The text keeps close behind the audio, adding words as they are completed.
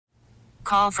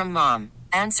Call from mom.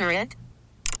 Answer it.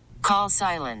 Call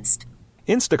silenced.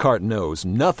 Instacart knows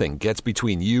nothing gets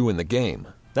between you and the game.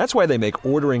 That's why they make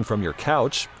ordering from your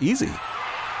couch easy.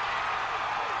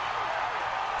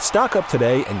 Stock up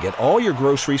today and get all your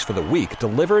groceries for the week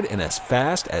delivered in as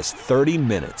fast as 30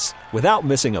 minutes without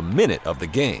missing a minute of the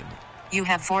game. You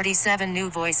have 47 new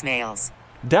voicemails.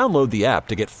 Download the app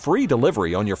to get free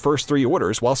delivery on your first 3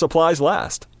 orders while supplies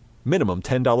last. Minimum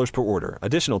 $10 per order.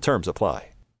 Additional terms apply.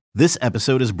 This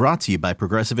episode is brought to you by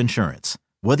Progressive Insurance.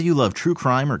 Whether you love true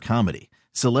crime or comedy,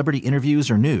 celebrity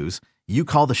interviews or news, you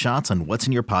call the shots on what's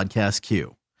in your podcast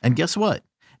queue. And guess what?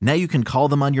 Now you can call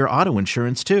them on your auto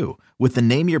insurance too with the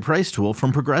Name Your Price tool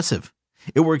from Progressive.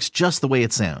 It works just the way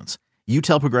it sounds. You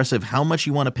tell Progressive how much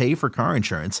you want to pay for car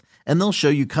insurance, and they'll show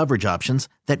you coverage options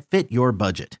that fit your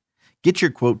budget. Get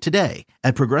your quote today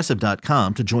at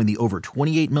Progressive.com to join the over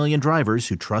 28 million drivers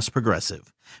who trust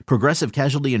Progressive. Progressive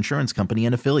Casualty Insurance Company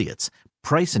and Affiliates.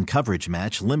 Price and coverage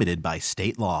match limited by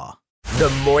state law. The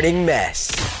Morning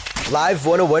Mess. Live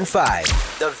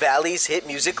 101.5, the Valley's hit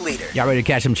music leader. Y'all ready to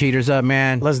catch some cheaters up,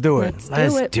 man? Let's do it.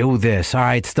 Let's do this. All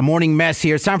right, it's the Morning Mess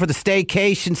here. It's time for the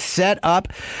Staycation setup.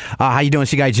 How you doing,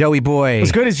 guy Joey boy?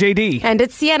 As good as JD. And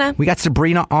it's Sienna. We got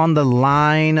Sabrina on the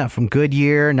line from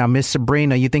Goodyear. Now, Miss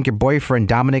Sabrina, you think your boyfriend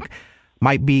Dominic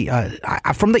might be,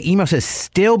 from the email says,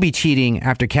 still be cheating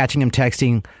after catching him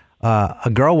texting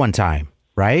a girl one time,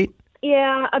 right?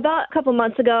 Yeah, about a couple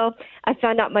months ago, I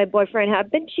found out my boyfriend had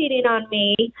been cheating on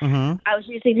me. Mm-hmm. I was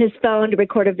using his phone to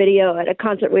record a video at a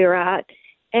concert we were at.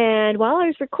 And while I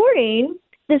was recording,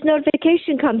 this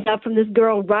notification comes up from this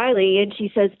girl, Riley, and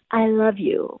she says, "I love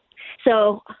you."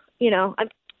 So, I'm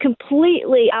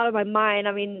completely out of my mind.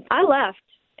 I mean, I left,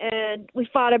 and we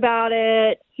fought about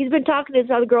it. He's been talking to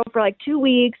this other girl for like 2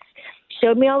 weeks,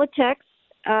 showed me all the texts.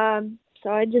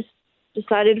 So I just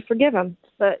decided to forgive him.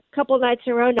 But a couple of nights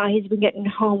in a row now, he's been getting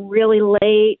home really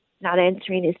late, not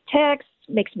answering his texts.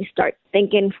 Makes me start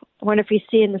thinking, I wonder if he's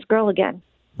seeing this girl again.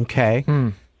 Okay.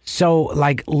 So,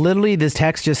 literally this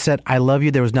text just said, "I love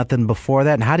you." There was nothing before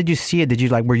that. And how did you see it? Did you,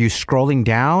 were you scrolling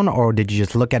down, or did you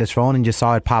just look at his phone and just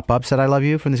saw it pop up, said, "I love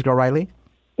you," from this girl, Riley?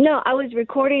 No, I was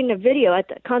recording a video at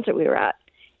the concert we were at.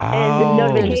 And the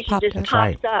notification just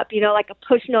pops up, like a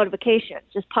push notification.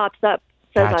 Just pops up.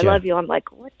 Says, Gotcha. "I love you." I'm like,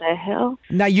 what the hell?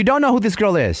 Now, you don't know who this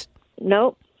girl is?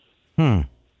 Nope.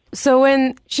 So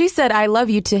when she said, "I love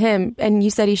you" to him, and you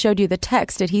said he showed you the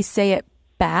text, did he say it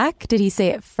back? Did he say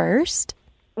it first?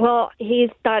 Well, he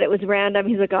thought it was random.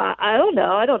 He's like, I don't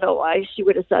know. I don't know why she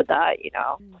would have said that,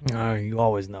 You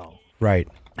always know. Right.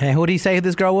 And who did he say who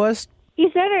this girl was? He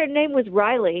said her name was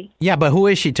Riley. Yeah, but who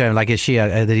is she to him? Is she,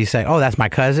 did he say, "Oh, that's my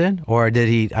cousin"? Or did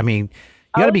he, you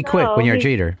got to be quick when you're a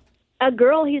cheater. A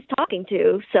girl he's talking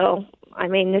to. So,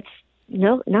 it's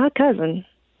not a cousin.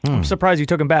 I'm surprised you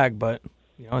took him back, but,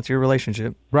 it's your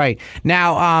relationship. Right.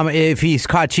 Now, if he's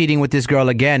caught cheating with this girl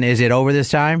again, is it over this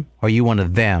time? Or are you one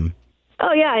of them?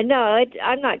 Oh, yeah, no.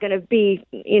 I'm not going to be,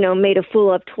 made a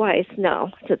fool of twice. No.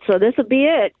 So this will be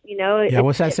it, Yeah,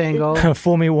 what's that saying go?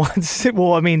 Fool me once.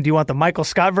 Well, do you want the Michael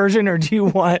Scott version, or do you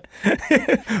want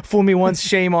fool me once,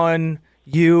 shame on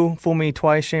you, fool me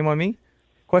twice, shame on me?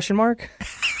 Question mark?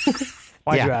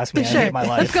 Why'd you ask me? Sure. I hate my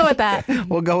life. Let's go with that.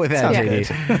 We'll go with that, Sounds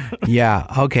JD. Yeah,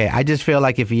 okay. I just feel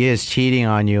like if he is cheating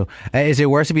on you, is it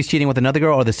worse if he's cheating with another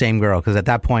girl or the same girl? Because at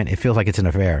that point, it feels like it's an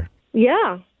affair.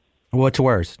 Yeah. What's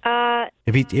worse?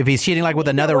 If he's cheating with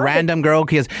another random girl,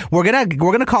 because we're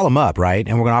gonna call him up, right?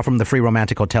 And we're gonna offer him the free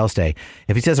romantic hotel stay.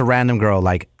 If he says a random girl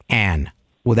like Anne,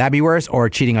 will that be worse, or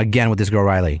cheating again with this girl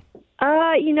Riley?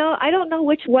 I don't know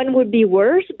which one would be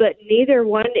worse, but neither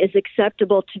one is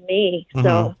acceptable to me.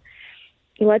 So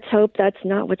let's hope that's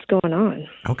not what's going on.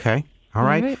 Okay. All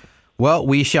right. Well,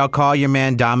 we shall call your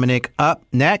man Dominic up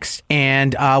next,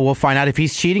 and we'll find out if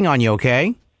he's cheating on you,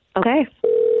 okay? Okay.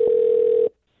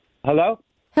 Hello?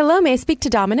 Hello, may I speak to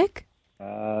Dominic?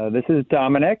 This is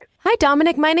Dominic. Hi,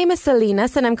 Dominic. My name is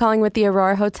Salinas, and I'm calling with the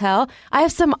Aurora Hotel. I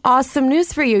have some awesome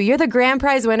news for you. You're the grand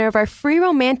prize winner of our free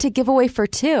romantic giveaway for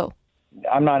 2.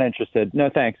 I'm not interested. No,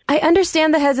 thanks. I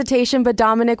understand the hesitation, but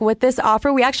Dominic, with this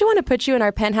offer, we actually want to put you in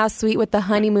our penthouse suite with the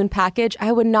honeymoon package.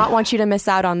 I would not want you to miss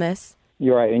out on this.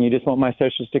 You're right. And you just want my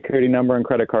social security number and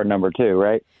credit card number too,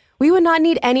 right? We would not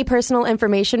need any personal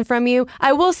information from you.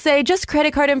 I will say just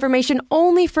credit card information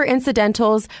only for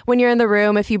incidentals when you're in the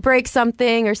room, if you break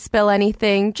something or spill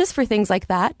anything, just for things like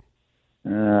that.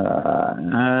 I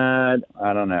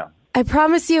don't know. I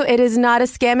promise you it is not a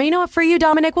scam. And you know what? For you,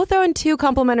 Dominic, we'll throw in 2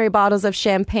 complimentary bottles of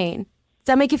champagne. Does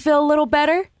that make you feel a little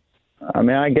better?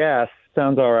 I guess.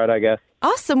 Sounds all right, I guess.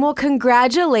 Awesome. Well,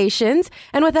 congratulations.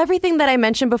 And with everything that I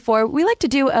mentioned before, we like to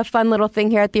do a fun little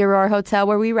thing here at the Aurora Hotel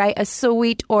where we write a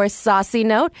sweet or saucy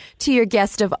note to your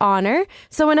guest of honor.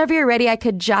 So whenever you're ready, I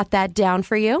could jot that down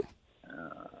for you.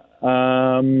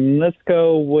 Let's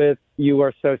go with "You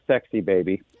Are So Sexy,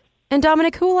 Baby." And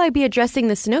Dominic, who will I be addressing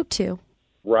this note to?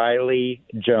 Riley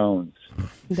Jones.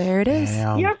 There it is.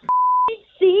 Damn. You're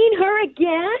seeing her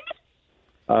again?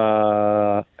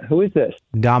 Who is this?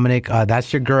 Dominic,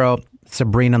 that's your girl,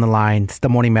 Sabrina on the line. It's the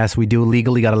morning mess. We do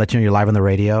legally got to let you know you're live on the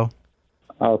radio.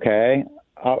 Okay.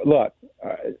 Look,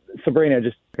 Sabrina,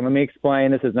 just let me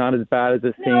explain. This is not as bad as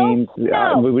it seems.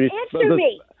 No, answer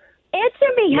me. Answer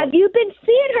me. Have you been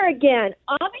seeing her again?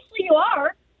 Obviously you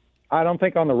are. I don't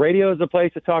think on the radio is the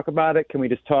place to talk about it. Can we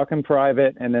just talk in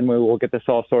private, and then we will get this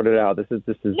all sorted out? This is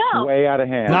No. way out of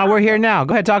hand. No, we're here now.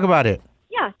 Go ahead, talk about it.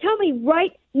 Yeah, tell me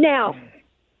right now.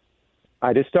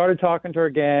 I just started talking to her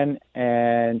again,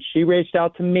 and she reached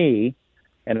out to me,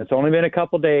 and it's only been a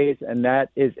couple days, and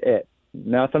that is it.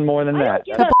 Nothing more than that.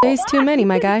 Couple days too many,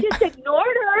 my guy. You just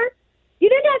ignored her. You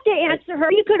didn't have to answer her.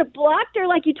 You could have blocked her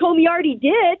like you told me you already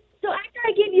did. So after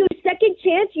I gave you a second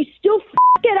chance, you still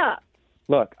f*** it up.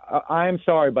 Look, I'm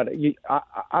sorry, but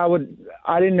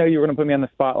I didn't know you were going to put me on the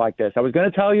spot like this. I was going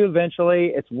to tell you eventually.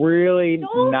 It's really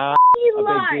not a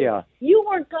big deal. You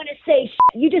weren't going to say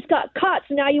shit. You just got caught,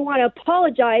 so now you want to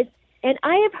apologize. And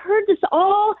I have heard this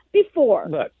all before.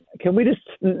 Look, can we just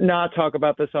not talk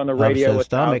about this on the radio with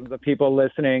thousands of people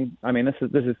listening? I mean, this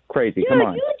is crazy. Dude, Come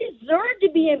on. You deserve to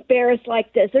be embarrassed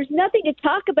like this. There's nothing to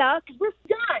talk about because we're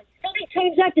done. How many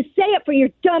times I have to say it for your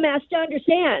dumb ass to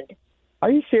understand? Are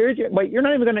you serious? Wait, you're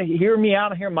not even going to hear me out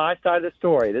and hear my side of the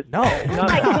story. No.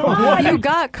 You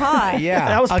got caught. Yeah.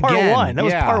 That was part again. one. That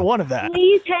was Yeah. part one of that.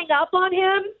 Please hang up on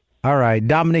him. All right,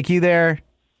 Dominic, you there?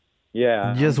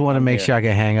 Yeah. Just want to I'm make here. sure I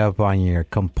can hang up on your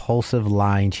compulsive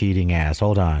lying, cheating ass.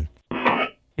 Hold on.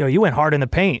 Yo, you went hard in the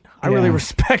paint. I really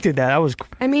respected that. That was,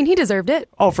 I mean, he deserved it.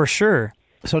 oh, for sure.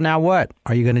 So now what?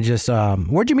 Are you going to just,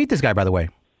 where'd you meet this guy, by the way?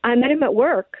 I met him at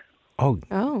work. Oh,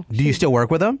 Oh. do you still work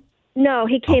with him? No,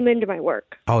 he came into my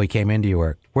work. Oh, he came into your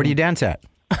work. Where do you dance at?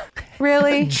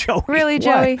 Really? Joey, Really, what?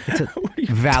 Joey? It's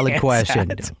a valid dance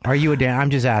question. at? Are you I'm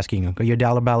just asking. Are you a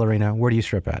dollar ballerina? Where do you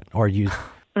strip at? Or you?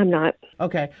 I'm not.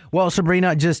 Okay. Well,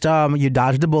 Sabrina, just you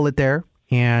dodged a bullet there,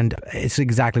 and it's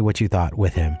exactly what you thought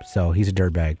with him. So he's a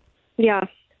dirtbag. Yeah.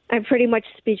 I'm pretty much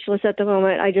speechless at the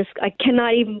moment. I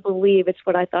cannot even believe it's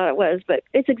what I thought it was, but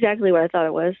it's exactly what I thought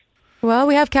it was. Well,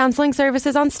 we have counseling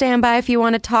services on standby if you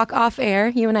want to talk off air.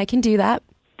 You and I can do that.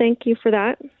 Thank you for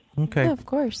that. Okay. Yeah, of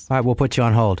course. All right, we'll put you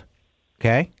on hold.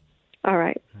 Okay. All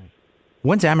right.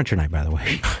 When's amateur night, by the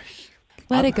way?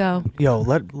 Let it go. Yo,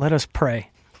 let us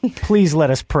pray. Please let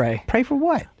us pray. Pray for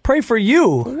what? Pray for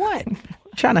you. What?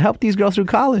 Trying to help these girls through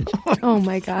college. Oh,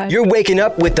 my God. You're waking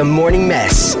up with the morning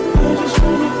mess.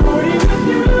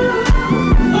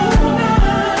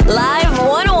 Live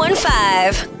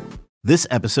 101.5. This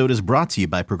episode is brought to you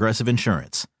by Progressive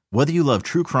Insurance. Whether you love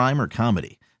true crime or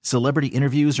comedy, celebrity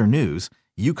interviews or news,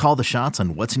 you call the shots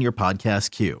on what's in your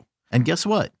podcast queue. And guess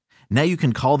what? Now you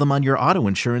can call them on your auto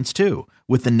insurance too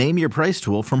with the Name Your Price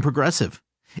tool from Progressive.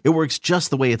 It works just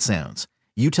the way it sounds.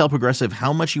 You tell Progressive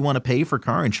how much you want to pay for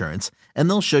car insurance, and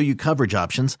they'll show you coverage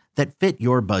options that fit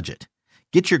your budget.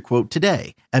 Get your quote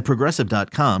today at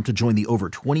Progressive.com to join the over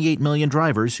 28 million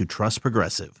drivers who trust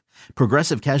Progressive.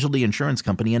 Progressive Casualty Insurance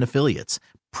Company and Affiliates.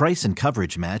 Price and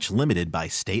coverage match limited by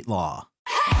state law.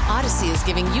 Odyssey is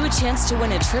giving you a chance to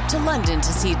win a trip to London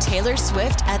to see Taylor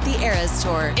Swift at the Eras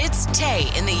Tour. It's Tay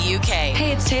in the UK.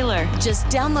 Hey, it's Taylor. Just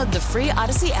download the free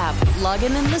Odyssey app, log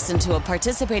in and listen to a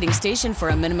participating station for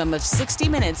a minimum of 60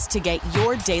 minutes to get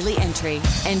your daily entry.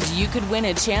 And you could win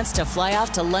a chance to fly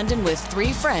off to London with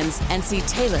 3 friends and see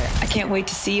Taylor. I can't wait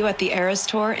to see you at the Eras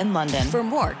Tour in London. For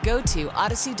more, go to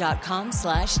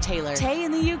odyssey.com/Taylor. Tay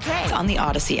in the UK. On the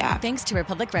Odyssey app. Thanks to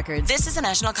Republic Records. This is a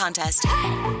national contest.